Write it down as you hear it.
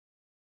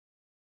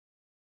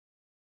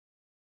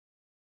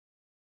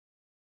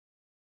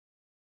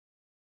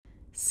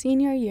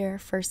Senior year,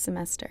 first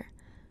semester.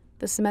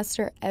 The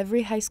semester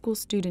every high school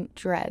student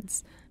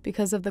dreads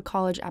because of the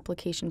college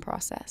application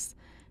process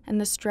and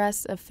the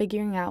stress of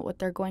figuring out what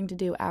they're going to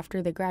do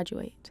after they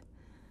graduate.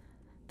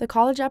 The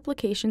college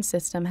application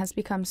system has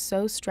become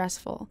so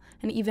stressful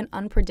and even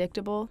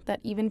unpredictable that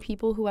even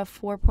people who have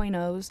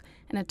 4.0s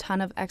and a ton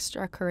of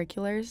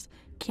extracurriculars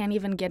can't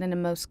even get into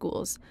most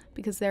schools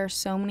because there are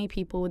so many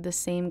people with the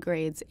same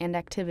grades and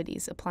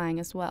activities applying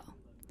as well.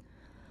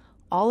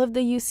 All of the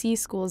UC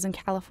schools in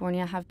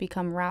California have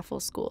become raffle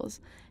schools,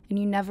 and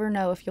you never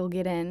know if you'll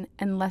get in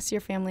unless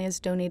your family has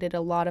donated a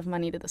lot of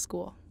money to the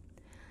school.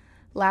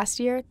 Last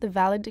year, the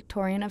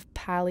valedictorian of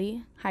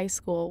Pali High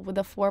School with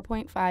a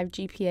 4.5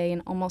 GPA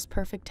and almost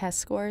perfect test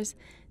scores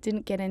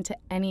didn't get into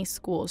any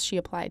schools she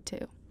applied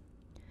to.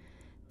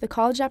 The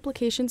college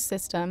application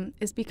system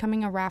is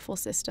becoming a raffle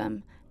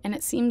system, and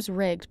it seems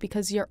rigged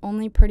because you're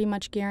only pretty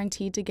much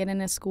guaranteed to get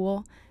in a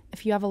school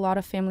if you have a lot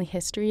of family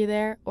history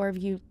there or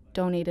if you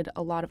donated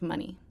a lot of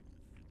money.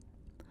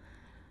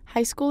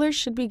 High schoolers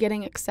should be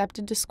getting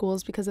accepted to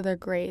schools because of their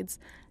grades,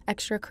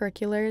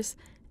 extracurriculars,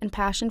 and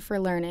passion for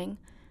learning,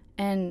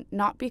 and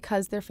not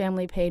because their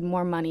family paid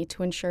more money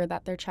to ensure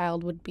that their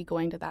child would be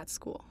going to that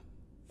school.